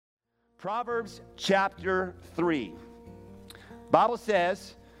Proverbs chapter 3. Bible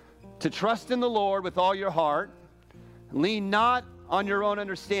says to trust in the Lord with all your heart, lean not on your own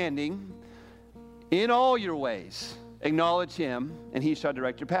understanding, in all your ways acknowledge him, and he shall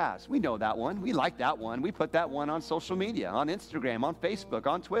direct your paths. We know that one. We like that one. We put that one on social media, on Instagram, on Facebook,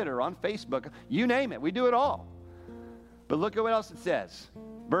 on Twitter, on Facebook. You name it. We do it all. But look at what else it says.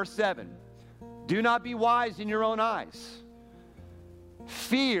 Verse 7. Do not be wise in your own eyes.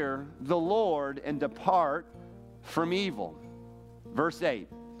 Fear the Lord and depart from evil. Verse 8.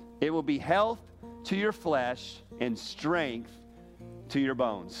 It will be health to your flesh and strength to your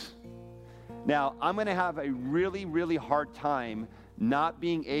bones. Now, I'm going to have a really, really hard time not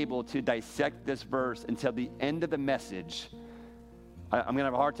being able to dissect this verse until the end of the message. I'm going to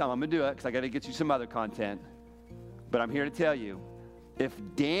have a hard time. I'm going to do it because I got to get you some other content. But I'm here to tell you, if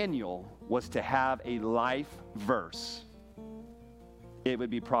Daniel was to have a life verse, it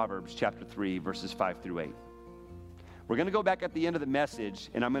would be Proverbs chapter 3, verses 5 through 8. We're going to go back at the end of the message,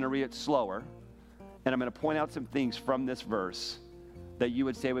 and I'm going to read it slower, and I'm going to point out some things from this verse that you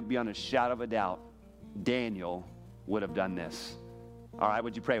would say would be on a shadow of a doubt. Daniel would have done this. All right,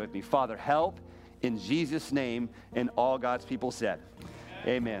 would you pray with me? Father, help in Jesus' name, and all God's people said.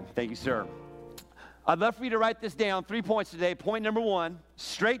 Amen. Thank you, sir. I'd love for you to write this down. 3 points today. Point number 1,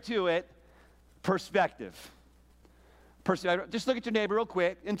 straight to it, perspective. Just look at your neighbor real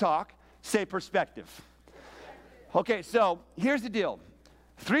quick and talk. Say perspective. Okay, so here's the deal.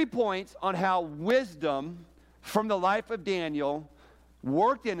 3 points on how wisdom from the life of Daniel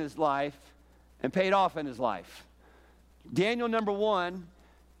worked in his life and paid off in his life. Daniel, number 1,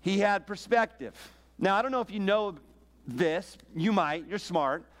 he had perspective. Now, I don't know if you know this. You might. You're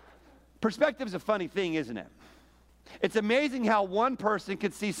smart. Perspective is a funny thing, isn't it? It's amazing how one person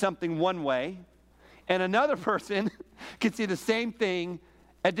could see something one way and another person can see the same thing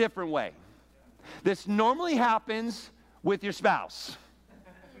a different way. This normally happens with your spouse.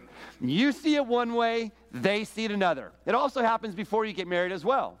 You see it one way, they see it another. It also happens before you get married as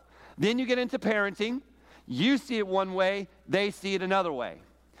well. Then you get into parenting. You see it one way, they see it another way.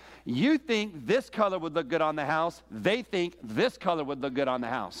 You think this color would look good on the house. They think this color would look good on the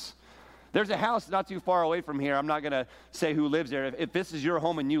house. There's a house not too far away from here. I'm not going to say who lives there. If this is your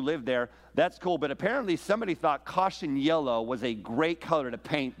home and you live there, that's cool. But apparently somebody thought caution yellow was a great color to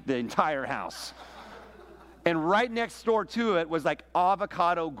paint the entire house. And right next door to it was like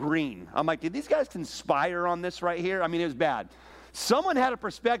avocado green. I'm like, did these guys conspire on this right here? I mean, it was bad. Someone had a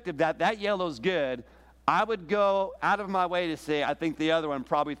perspective that yellow's good. I would go out of my way to say, I think the other one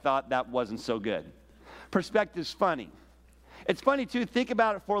probably thought that wasn't so good. Perspective's funny. It's funny, too. Think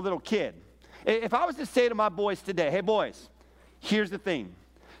about it for a little kid. If I was to say to my boys today, hey, boys, here's the thing.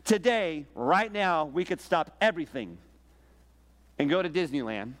 Today, right now, we could stop everything and go to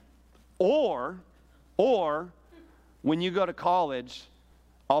Disneyland. Or when you go to college,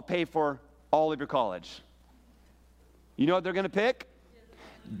 I'll pay for all of your college. You know what they're going to pick?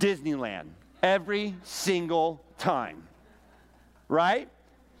 Disneyland. Every single time. Right?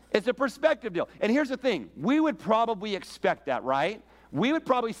 It's a perspective deal. And here's the thing. We would probably expect that, right? We would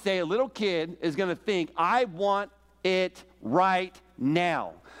probably say a little kid is going to think, I want it right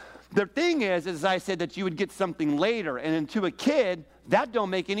now. The thing is, as I said, that you would get something later. And to a kid, that don't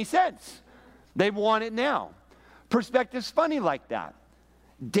make any sense. They want it now. Perspective's funny like that.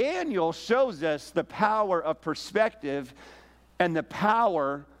 Daniel shows us the power of perspective and the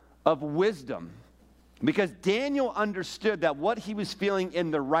power of wisdom. Because Daniel understood that what he was feeling in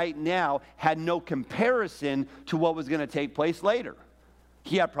the right now had no comparison to what was going to take place later.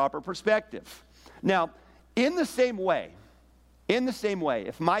 He had proper perspective. Now, in the same way,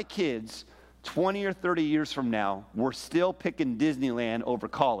 if my kids 20 or 30 years from now were still picking Disneyland over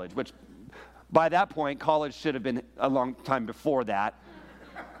college, which by that point, college should have been a long time before that.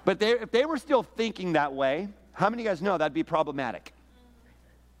 But if they were still thinking that way, how many of you guys know that'd be problematic?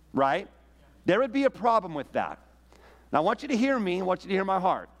 Right? There would be a problem with that. Now, I want you to hear me. I want you to hear my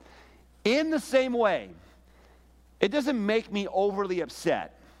heart. In the same way, it doesn't make me overly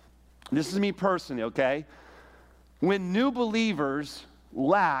upset. This is me personally, okay? When new believers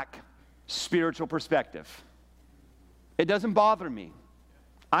lack spiritual perspective. It doesn't bother me.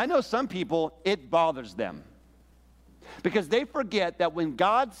 I know some people, it bothers them. Because they forget that when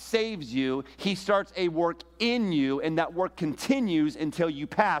God saves you, he starts a work in you, and that work continues until you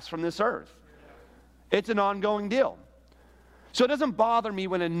pass from this earth. It's an ongoing deal. So it doesn't bother me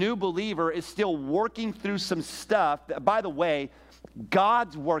when a new believer is still working through some stuff. That, by the way,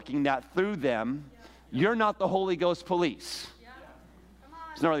 God's working that through them. You're not the Holy Ghost police.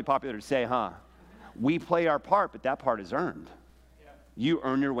 It's not really popular to say, huh? We play our part, but that part is earned. You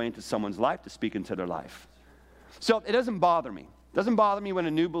earn your way into someone's life to speak into their life. So it doesn't bother me. It doesn't bother me when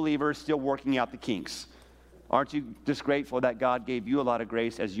a new believer is still working out the kinks. Aren't you just grateful that God gave you a lot of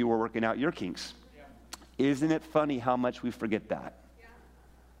grace as you were working out your kinks? Yeah. Isn't it funny how much we forget that? Yeah.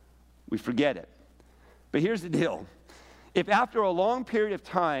 We forget it. But here's the deal. If after a long period of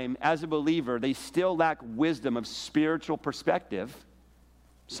time as a believer, they still lack wisdom of spiritual perspective,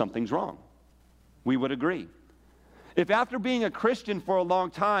 something's wrong. We would agree. If after being a Christian for a long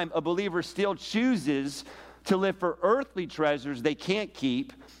time, a believer still chooses to live for earthly treasures they can't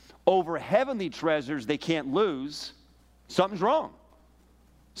keep over heavenly treasures they can't lose, something's wrong.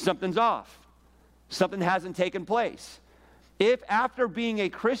 Something's off. Something hasn't taken place. If after being a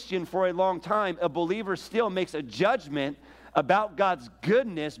Christian for a long time, a believer still makes a judgment about God's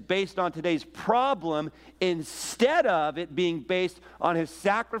goodness based on today's problem instead of it being based on his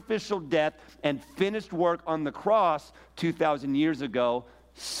sacrificial death and finished work on the cross 2,000 years ago,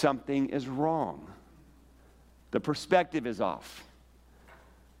 something is wrong. The perspective is off.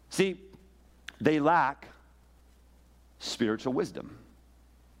 See, they lack spiritual wisdom.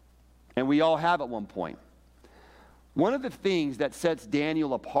 And we all have at one point. One of the things that sets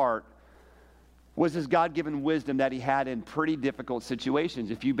Daniel apart was his God-given wisdom that he had in pretty difficult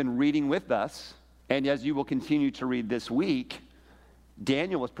situations. If you've been reading with us, and as you will continue to read this week,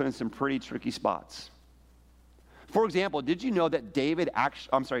 Daniel was put in some pretty tricky spots. For example, did you know that Daniel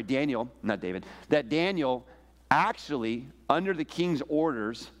actually, under the king's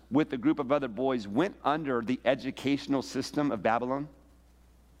orders, with a group of other boys, went under the educational system of Babylon,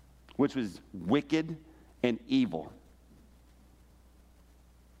 which was wicked and evil.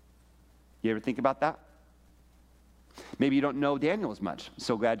 You ever think about that? Maybe you don't know Daniel as much. I'm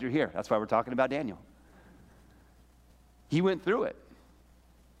so glad you're here. That's why we're talking about Daniel. He went through it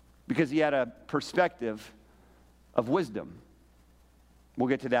because he had a perspective of wisdom. We'll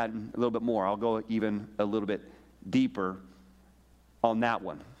get to that in a little bit more. I'll go even a little bit deeper on that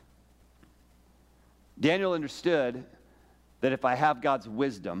one. Daniel understood that if I have God's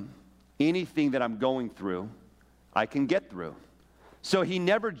wisdom, anything that I'm going through, I can get through. So he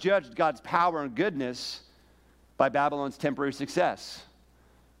never judged God's power and goodness by Babylon's temporary success.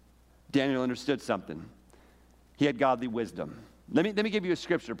 Daniel understood something. He had godly wisdom. Let me give you a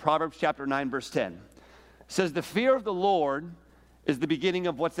scripture. Proverbs chapter 9, verse 10. It says, the fear of the Lord is the beginning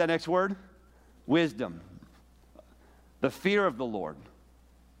of, what's that next word? Wisdom. The fear of the Lord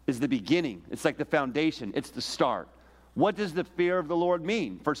is the beginning. It's like the foundation. It's the start. What does the fear of the Lord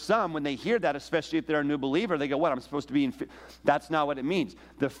mean? For some, when they hear that, especially if they're a new believer, they go, what, I'm supposed to be in fear? That's not what it means.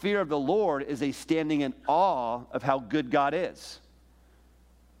 The fear of the Lord is a standing in awe of how good God is.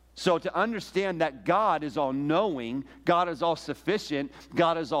 So to understand that God is all-knowing, God is all-sufficient,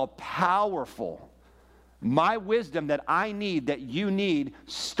 God is all-powerful. My wisdom that I need, that you need,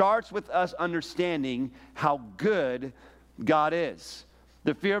 starts with us understanding how good God is.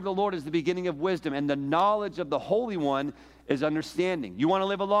 The fear of the Lord is the beginning of wisdom, and the knowledge of the Holy One is understanding. You want to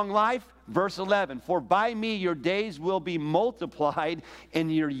live a long life? Verse 11, for by me your days will be multiplied,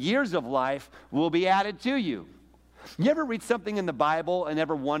 and your years of life will be added to you. You ever read something in the Bible and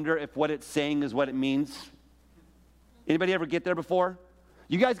ever wonder if what it's saying is what it means? Anybody ever get there before?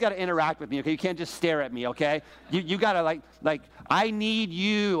 You guys got to interact with me, okay? You can't just stare at me, okay? You got to like, I need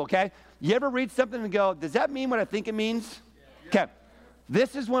you, okay? You ever read something and go, does that mean what I think it means? Okay.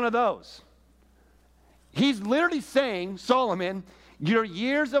 This is one of those. He's literally saying, Solomon, your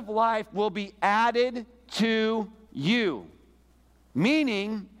years of life will be added to you.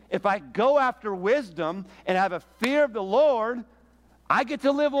 Meaning, if I go after wisdom and have a fear of the Lord, I get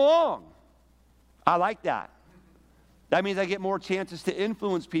to live long. I like that. That means I get more chances to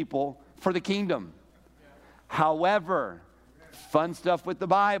influence people for the kingdom. However, fun stuff with the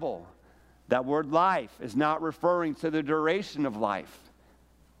Bible. That word life is not referring to the duration of life.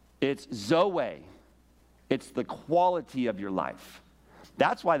 It's Zoe. It's the quality of your life.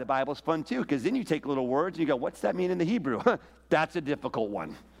 That's why the Bible's fun too, because then you take little words and you go, what's that mean in the Hebrew? That's a difficult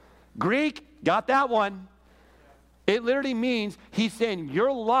one. Greek, got that one. It literally means he's saying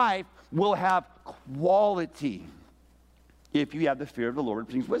your life will have quality if you have the fear of the Lord,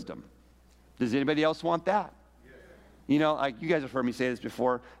 which brings wisdom. Does anybody else want that? You know, like you guys have heard me say this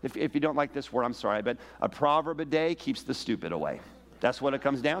before. If you don't like this word, I'm sorry, but a proverb a day keeps the stupid away. That's what it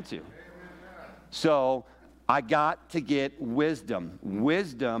comes down to. So I got to get wisdom.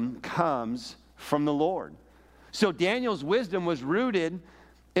 Wisdom comes from the Lord. So Daniel's wisdom was rooted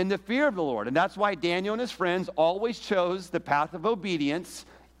in the fear of the Lord. And that's why Daniel and his friends always chose the path of obedience,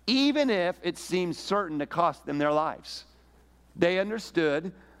 even if it seemed certain to cost them their lives. They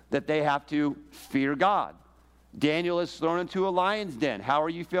understood that they have to fear God. Daniel is thrown into a lion's den. How are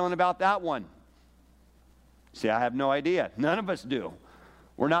you feeling about that one? See, I have no idea. None of us do.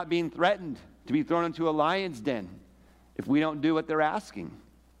 We're not being threatened to be thrown into a lion's den if we don't do what they're asking.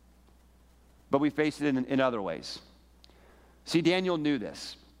 But we face it in other ways. See, Daniel knew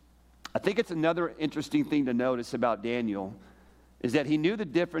this. I think it's another interesting thing to notice about Daniel is that he knew the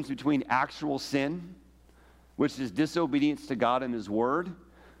difference between actual sin, which is disobedience to God and his word,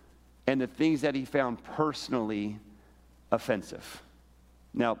 and the things that he found personally offensive.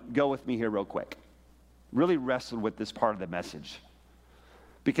 Now, go with me here real quick. Really wrestled with this part of the message.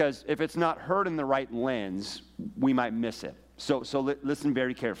 Because if it's not heard in the right lens, we might miss it. So listen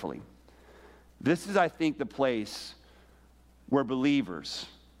very carefully. This is, I think, the place where believers,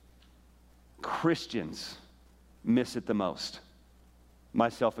 Christians, miss it the most,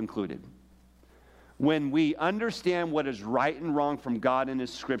 myself included. When we understand what is right and wrong from God and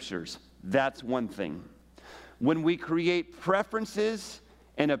his scriptures, that's one thing. When we create preferences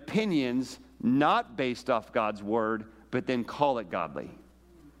and opinions not based off God's word, but then call it godly.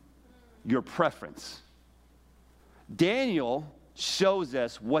 Your preference. Daniel shows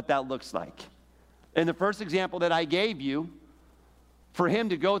us what that looks like. In the first example that I gave you, for him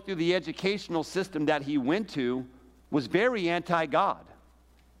to go through the educational system that he went to was very anti-God.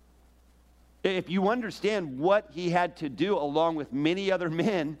 If you understand what he had to do along with many other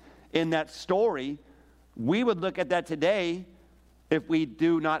men in that story, we would look at that today if we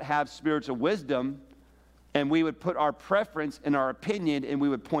do not have spiritual wisdom, and we would put our preference and our opinion and we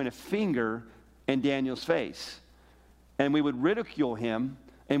would point a finger in Daniel's face. And we would ridicule him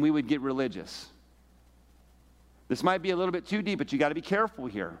and we would get religious. This might be a little bit too deep, but you got to be careful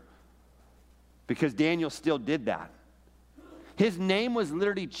here. Because Daniel still did that. His name was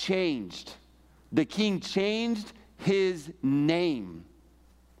literally changed. The king changed his name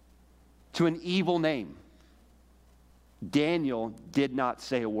to an evil name. Daniel did not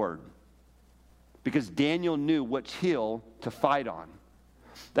say a word. Because Daniel knew which hill to fight on.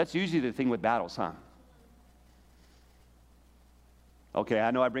 That's usually the thing with battles, huh? Okay,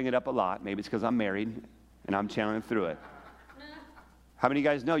 I know I bring it up a lot. Maybe it's because I'm married and I'm channeling through it. How many of you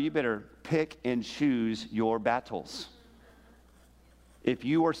guys know you better pick and choose your battles? If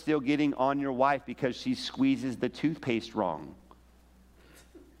you are still getting on your wife because she squeezes the toothpaste wrong,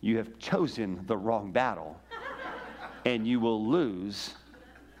 you have chosen the wrong battle. And you will lose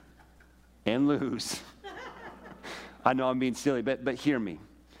and lose. I know I'm being silly, but hear me.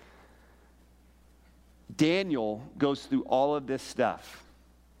 Daniel goes through all of this stuff,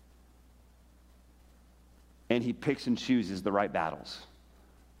 and he picks and chooses the right battles.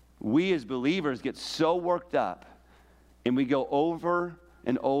 We as believers get so worked up, and we go over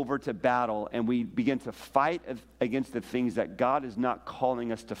and over to battle, and we begin to fight against the things that God is not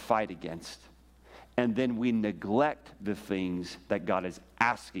calling us to fight against. And then we neglect the things that God is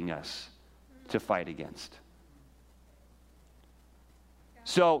asking us to fight against.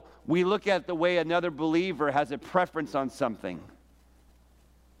 So we look at the way another believer has a preference on something.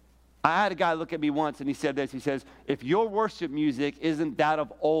 I had a guy look at me once and he said this. He says, if your worship music isn't that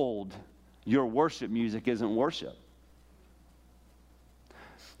of old, your worship music isn't worship.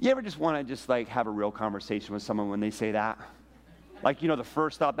 You ever just want to have a real conversation with someone when they say that? Like, the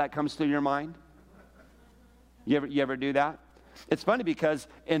first thought that comes to your mind? You ever do that? It's funny because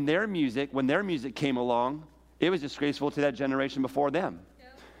in their music, when their music came along, it was disgraceful to that generation before them.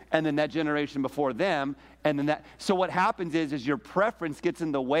 Yep. And then that generation before them, and then that. So what happens is your preference gets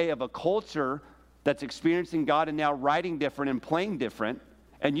in the way of a culture that's experiencing God and now writing different and playing different.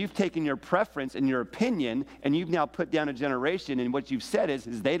 And you've taken your preference and your opinion, and you've now put down a generation, and what you've said is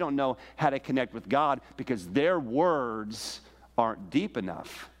they don't know how to connect with God because their words aren't deep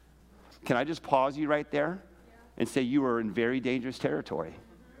enough. Can I just pause you right there? And say you are in very dangerous territory.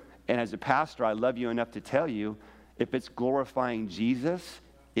 And as a pastor, I love you enough to tell you, if it's glorifying Jesus,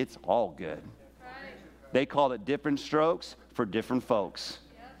 it's all good. Right. They call it different strokes for different folks.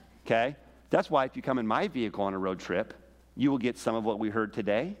 Yep. Okay? That's why if you come in my vehicle on a road trip, you will get some of what we heard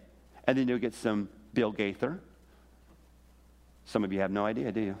today, and then you'll get some Bill Gaither. Some of you have no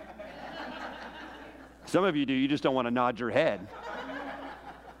idea, do you? Some of you do, you just don't want to nod your head.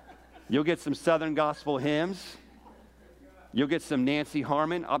 You'll get some Southern gospel hymns. You'll get some Nancy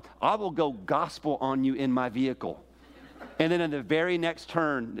Harmon. I will go gospel on you in my vehicle. And then in the very next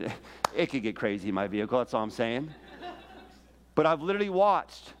turn, it could get crazy in my vehicle, that's all I'm saying. But I've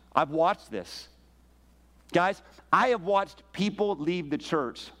watched this. Guys, I have watched people leave the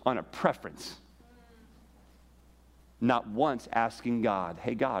church on a preference. Not once asking God,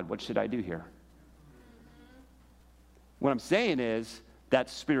 hey God, what should I do here? What I'm saying is,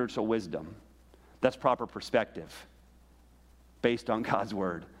 that's spiritual wisdom. That's proper perspective based on God's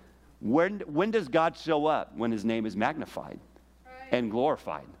word. When does God show up? When his name is magnified and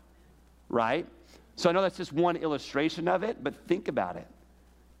glorified, right? So I know that's just one illustration of it, but think about it.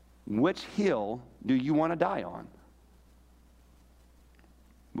 Which hill do you want to die on?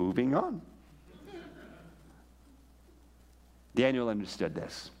 Moving on. Daniel understood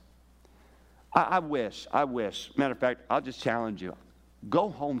this. I wish, matter of fact, I'll just challenge you. Go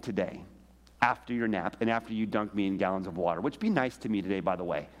home today after your nap and after you dunk me in gallons of water, which be nice to me today, by the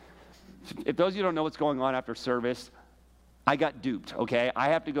way. If those of you don't know what's going on after service, I got duped, okay? I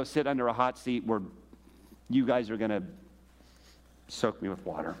have to go sit under a hot seat where you guys are going to soak me with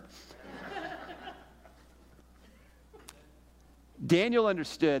water. Daniel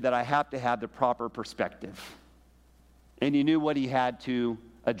understood that I have to have the proper perspective. And he knew what he had to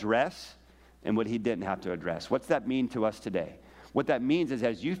address and what he didn't have to address. What's that mean to us today? What that means is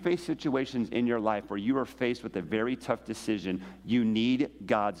as you face situations in your life where you are faced with a very tough decision, you need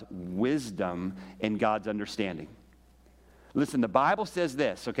God's wisdom and God's understanding. Listen, the Bible says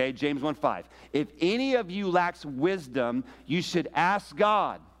this, okay? James 1:5. If any of you lacks wisdom, you should ask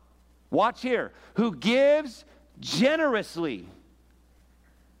God. Watch here. Who gives generously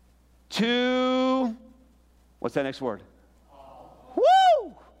to, what's that next word? All.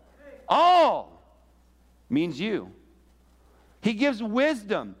 Woo! All means you. He gives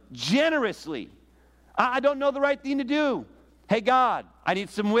wisdom generously. I don't know the right thing to do. Hey, God, I need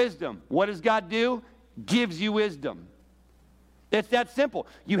some wisdom. What does God do? Gives you wisdom. It's that simple.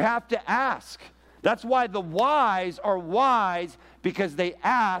 You have to ask. That's why the wise are wise, because they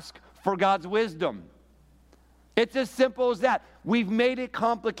ask for God's wisdom. It's as simple as that. We've made it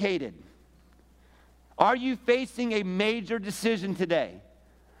complicated. Are you facing a major decision today?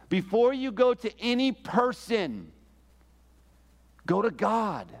 Before you go to any person, go to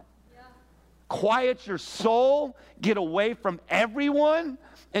God. Yeah. Quiet your soul, get away from everyone,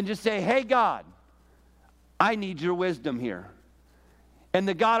 and just say, hey, God, I need your wisdom here. And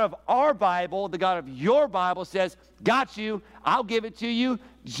the God of our Bible, the God of your Bible says, got you, I'll give it to you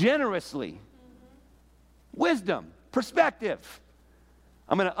generously. Mm-hmm. Wisdom, perspective.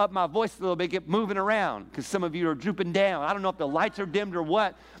 I'm going to up my voice a little bit, get moving around, because some of you are drooping down. I don't know if the lights are dimmed or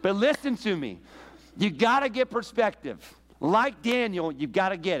what, but listen to me. You got to get perspective. Like Daniel, you've got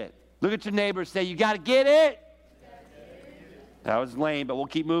to get it. Look at your neighbor and say, you got to get it. That was lame, but we'll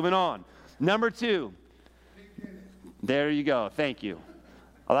keep moving on. Number 2. There you go. Thank you.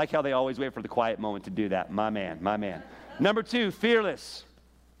 I like how they always wait for the quiet moment to do that. My man, my man. Number 2, fearless.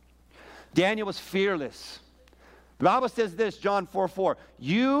 Daniel was fearless. The Bible says this, John 4:4.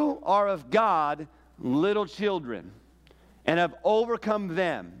 You are of God, little children, and have overcome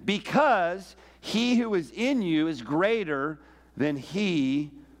them, because he who is in you is greater than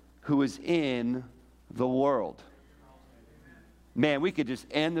he who is in the world. Man, we could just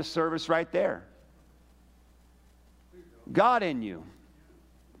end the service right there. God in you.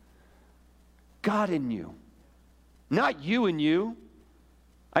 God in you. Not you in you.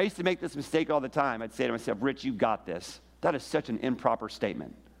 I used to make this mistake all the time. I'd say to myself, Rich, you got this. That is such an improper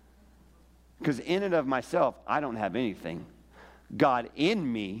statement. Because in and of myself, I don't have anything. God in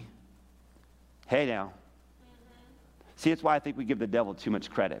me, hey now. Mm-hmm. See, it's why I think we give the devil too much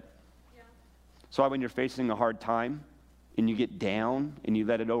credit. Yeah. So when you're facing a hard time and you get down and you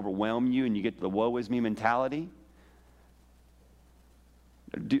let it overwhelm you and you get the woe is me mentality,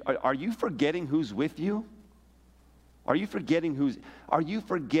 are you forgetting who's with you? Are you forgetting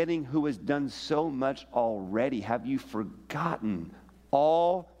who has done so much already? Have you forgotten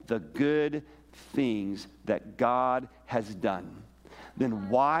all the good things that God has done? Then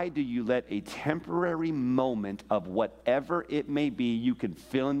why do you let a temporary moment of whatever it may be, you can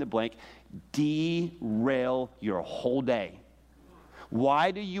fill in the blank, derail your whole day?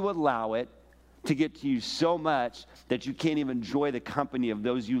 Why do you allow it to get to you so much that you can't even enjoy the company of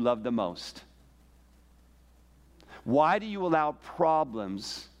those you love the most? Why do you allow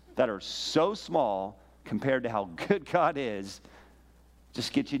problems that are so small compared to how good God is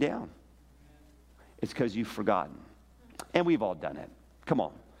just get you down? It's because you've forgotten. And we've all done it. Come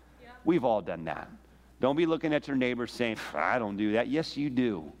on. Yeah. We've all done that. Don't be looking at your neighbor saying, I don't do that. Yes, you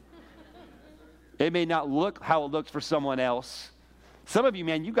do. It may not look how it looks for someone else. Some of you,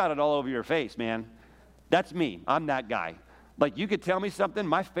 man, you got it all over your face, man. That's me. I'm that guy. Like, you could tell me something,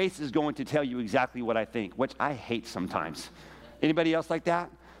 my face is going to tell you exactly what I think, which I hate sometimes. Anybody else like that?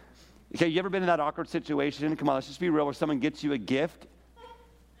 Okay, you ever been in that awkward situation? Come on, let's just be real, where someone gets you a gift,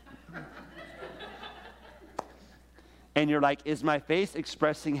 and you're like, is my face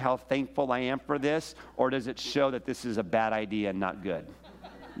expressing how thankful I am for this, or does it show that this is a bad idea and not good?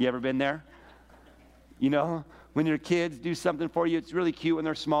 You ever been there? You know, when your kids do something for you, it's really cute when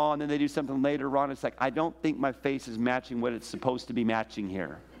they're small, and then they do something later on. It's like, I don't think my face is matching what it's supposed to be matching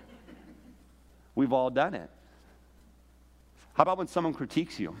here. We've all done it. How about when someone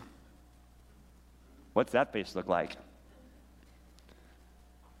critiques you? What's that face look like?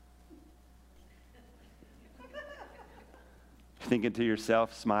 Thinking to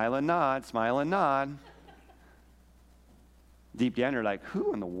yourself, smile and nod, smile and nod. Deep down, you're like,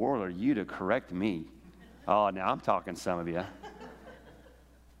 who in the world are you to correct me? Oh, now I'm talking some of you.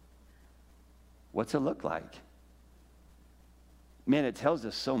 What's it look like? Man, it tells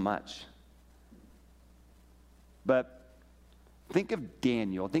us so much. But think of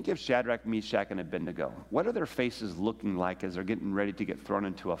Daniel. Think of Shadrach, Meshach, and Abednego. What are their faces looking like as they're getting ready to get thrown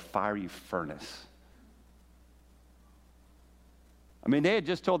into a fiery furnace? I mean, they had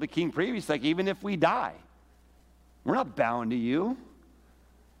just told the king previously, like, even if we die, we're not bound to you.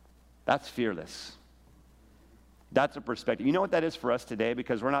 That's fearless. That's a perspective. You know what that is for us today?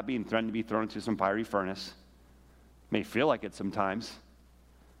 Because we're not being threatened to be thrown into some fiery furnace. May feel like it sometimes.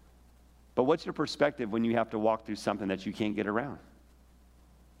 But what's your perspective when you have to walk through something that you can't get around?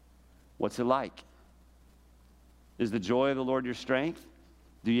 What's it like? Is the joy of the Lord your strength?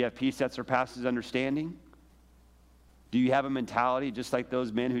 Do you have peace that surpasses understanding? Do you have a mentality just like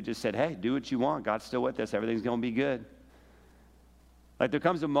those men who just said, hey, do what you want. God's still with us. Everything's going to be good. Like there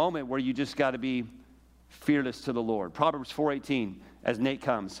comes a moment where you just got to be fearless to the Lord. Proverbs 4:18, as Nate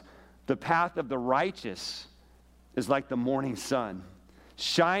comes, the path of the righteous is like the morning sun,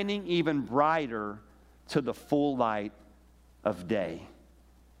 shining even brighter to the full light of day.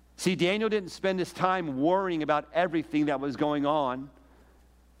 See, Daniel didn't spend his time worrying about everything that was going on.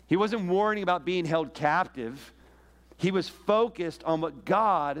 He wasn't worrying about being held captive. He was focused on what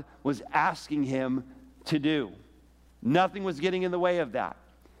God was asking him to do. Nothing was getting in the way of that.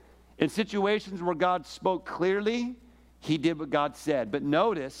 In situations where God spoke clearly, he did what God said. But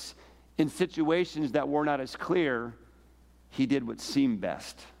notice, in situations that were not as clear, he did what seemed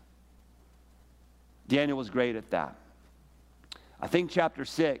best. Daniel was great at that. I think chapter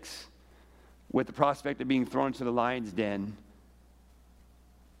 6, with the prospect of being thrown into the lion's den,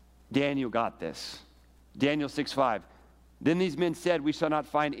 Daniel got this. Daniel 6:5. Then these men said, we shall not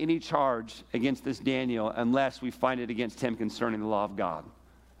find any charge against this Daniel unless we find it against him concerning the law of God.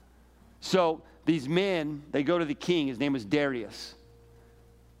 So these men, they go to the king. His name was Darius.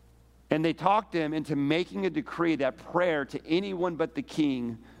 And they talked him into making a decree that prayer to anyone but the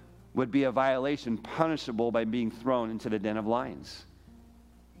king would be a violation punishable by being thrown into the den of lions.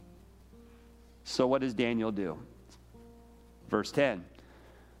 So what does Daniel do? Verse 10.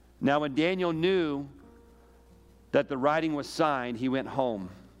 Now when Daniel knew that the writing was signed, he went home.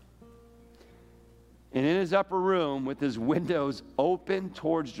 And in his upper room, with his windows open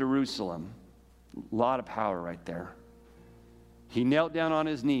towards Jerusalem, a lot of power right there, he knelt down on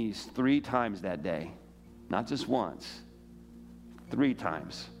his knees 3 times that day. Not just once, 3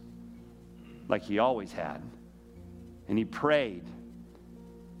 times, like he always had. And he prayed,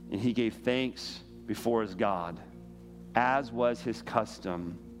 and he gave thanks before his God, as was his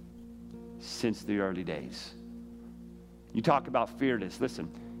custom since the early days. You talk about fearless. Listen,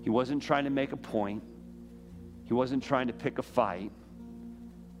 he wasn't trying to make a point. He wasn't trying to pick a fight.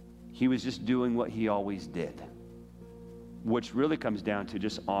 He was just doing what he always did, which really comes down to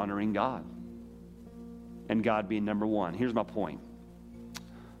just honoring God and God being number one. Here's my point.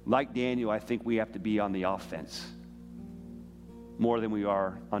 Like Daniel, I think we have to be on the offense more than we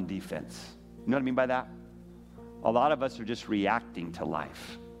are on defense. You know what I mean by that? A lot of us are just reacting to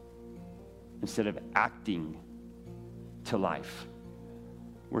life instead of acting to life.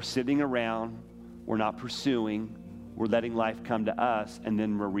 We're sitting around, we're not pursuing, we're letting life come to us, and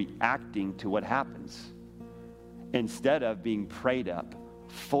then we're reacting to what happens instead of being prayed up,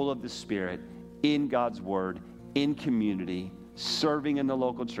 full of the Spirit, in God's Word, in community, serving in the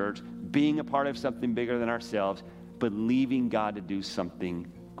local church, being a part of something bigger than ourselves, believing God to do something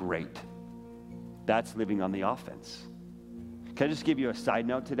great. That's living on the offense. Can I just give you a side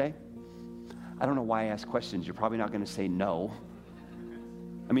note today? I don't know why I ask questions. You're probably not going to say no.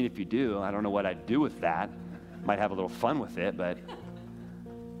 I mean, if you do, I don't know what I'd do with that. Might have a little fun with it, but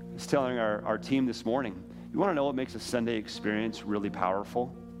I was telling our team this morning, you want to know what makes a Sunday experience really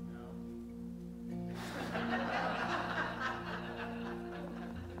powerful?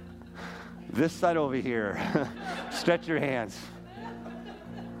 This side over here. Stretch your hands.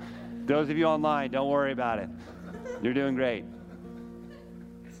 Those of you online, don't worry about it. You're doing great.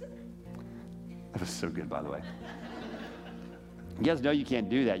 That was so good, by the way. You guys know you can't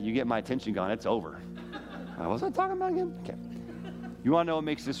do that. You get my attention gone, it's over. What was I talking about again? Okay. You want to know what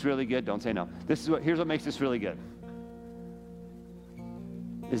makes this really good? Don't say no. Here's what makes this really good.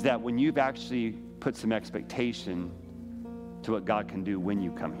 Is that when you've actually put some expectation to what God can do when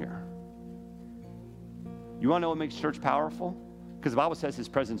you come here. You want to know what makes church powerful? Because the Bible says his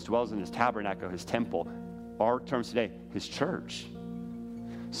presence dwells in his tabernacle, his temple. Our terms today, his church.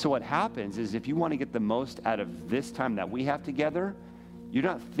 So what happens is if you want to get the most out of this time that we have together, you're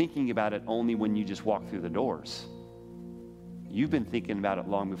not thinking about it only when you just walk through the doors. You've been thinking about it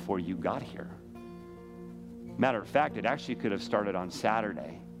long before you got here. Matter of fact, it actually could have started on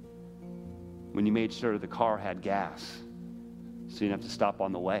Saturday when you made sure the car had gas so you didn't have to stop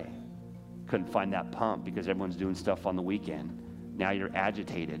on the way. Couldn't find that pump because everyone's doing stuff on the weekend. Now you're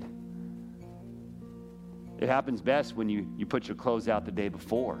agitated. It happens best when you put your clothes out the day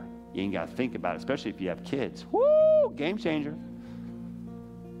before. You ain't got to think about it, especially if you have kids. Woo! Game changer.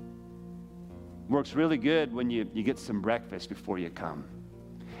 Works really good when you get some breakfast before you come.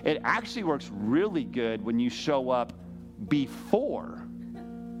 It actually works really good when you show up before.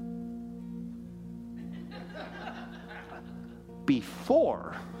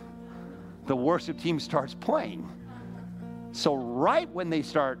 Before the worship team starts playing. So right when they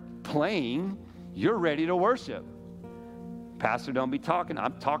start playing, you're ready to worship. Pastor, don't be talking.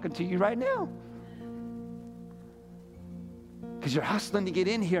 I'm talking to you right now. Because you're hustling to get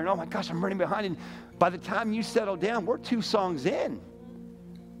in here, and oh my gosh, I'm running behind. And by the time you settle down, we're 2 songs in.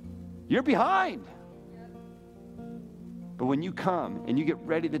 You're behind. But when you come and you get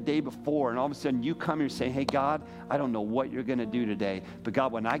ready the day before, and all of a sudden you come here saying, hey, God, I don't know what you're going to do today. But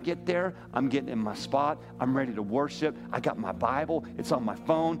God, when I get there, I'm getting in my spot. I'm ready to worship. I got my Bible. It's on my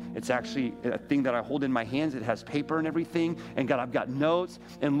phone. It's actually a thing that I hold in my hands. It has paper and everything. And God, I've got notes.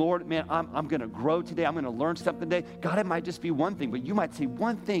 And Lord, man, I'm going to grow today. I'm going to learn something today. God, it might just be one thing, but you might say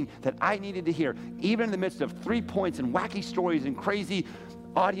one thing that I needed to hear, even in the midst of 3 points and wacky stories and crazy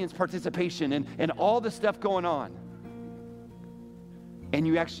audience participation and all the stuff going on. And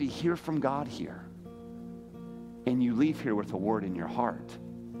you actually hear from God here. And you leave here with a word in your heart.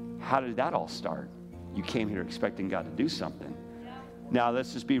 How did that all start? You came here expecting God to do something. Yeah. Now,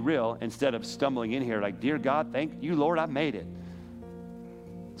 let's just be real. Instead of stumbling in here like, dear God, thank you, Lord, I made it.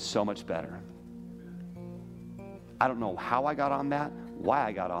 So much better. I don't know how I got on that, why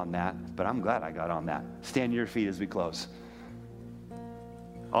I got on that, but I'm glad I got on that. Stand to your feet as we close.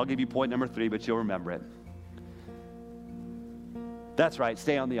 I'll give you point number 3, but you'll remember it. That's right,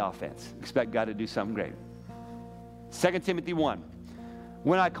 stay on the offense. Expect God to do something great. 2 Timothy 1.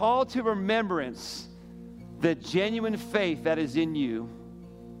 When I call to remembrance the genuine faith that is in you,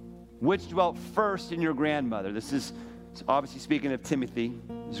 which dwelt first in your grandmother. This is obviously speaking of Timothy,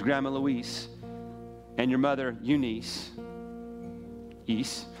 his grandma Louise, and your mother Eunice.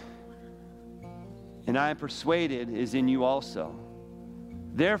 And I am persuaded is in you also.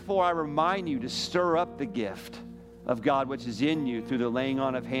 Therefore I remind you to stir up the gift of God which is in you through the laying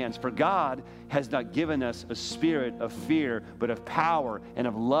on of hands. For God has not given us a spirit of fear, but of power and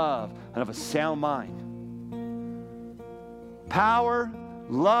of love and of a sound mind. Power,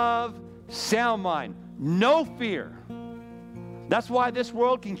 love, sound mind. No fear. That's why this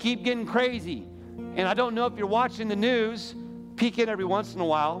world can keep getting crazy. And I don't know if you're watching the news, peek in every once in a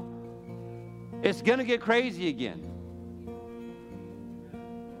while. It's going to get crazy again.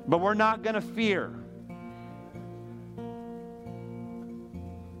 But we're not going to fear.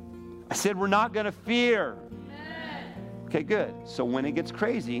 I said we're not going to fear. Amen. Okay, good. So when it gets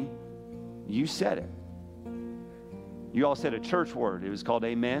crazy, you said it. You all said a church word. It was called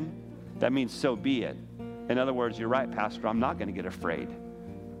amen. That means so be it. In other words, you're right, Pastor. I'm not going to get afraid.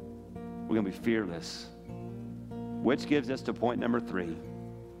 We're going to be fearless. Which gives us to point number 3.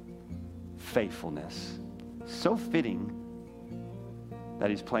 Faithfulness. So fitting that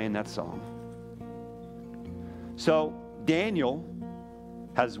he's playing that song. So Daniel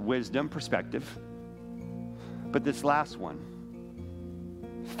has wisdom, perspective. But this last one,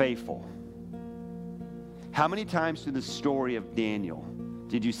 faithful. How many times through the story of Daniel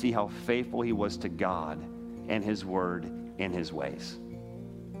did you see how faithful he was to God and his word and his ways?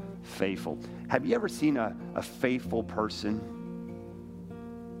 Faithful. Have you ever seen a faithful person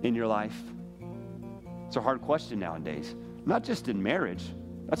in your life? It's a hard question nowadays. Not just in marriage.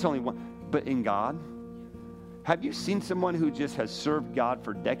 That's only one. But in God? Have you seen someone who just has served God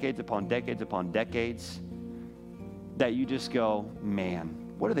for decades upon decades upon decades that you just go, man,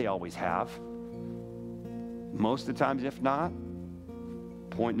 what do they always have? Most of the times, if not,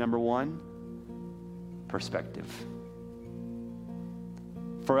 point number 1, perspective.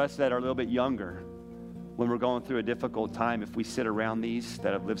 For us that are a little bit younger, when we're going through a difficult time, if we sit around these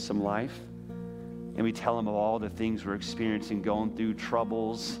that have lived some life and we tell them of all the things we're experiencing, going through,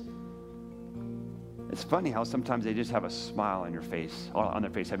 troubles. It's funny how sometimes they just have a smile on their face.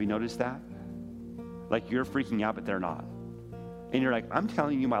 Have you noticed that? Like you're freaking out, but they're not. And you're like, I'm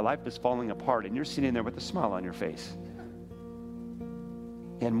telling you my life is falling apart, and you're sitting there with a smile on your face.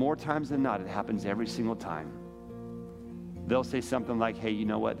 And more times than not, it happens every single time. They'll say something like, hey, you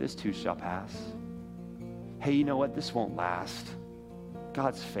know what? This too shall pass. Hey, you know what? This won't last.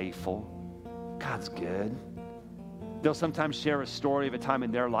 God's faithful. God's good. They'll sometimes share a story of a time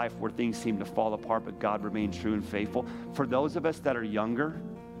in their life where things seem to fall apart, but God remained true and faithful. For those of us that are younger,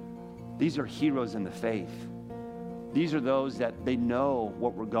 these are heroes in the faith. These are those that they know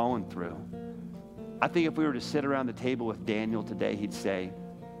what we're going through. I think if we were to sit around the table with Daniel today, he'd say,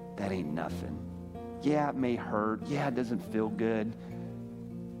 that ain't nothing. Yeah, it may hurt. Yeah, it doesn't feel good.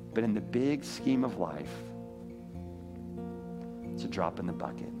 But in the big scheme of life, it's a drop in the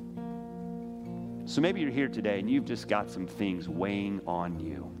bucket. So maybe you're here today and you've just got some things weighing on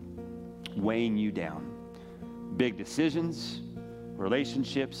you, weighing you down. Big decisions,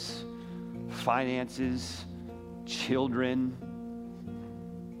 relationships, finances, children,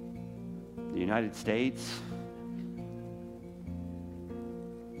 the United States.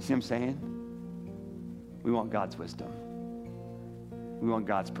 You see what I'm saying? We want God's wisdom. We want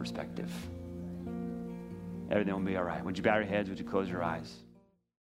God's perspective. Everything will be all right. Would you bow your heads? Would you close your eyes?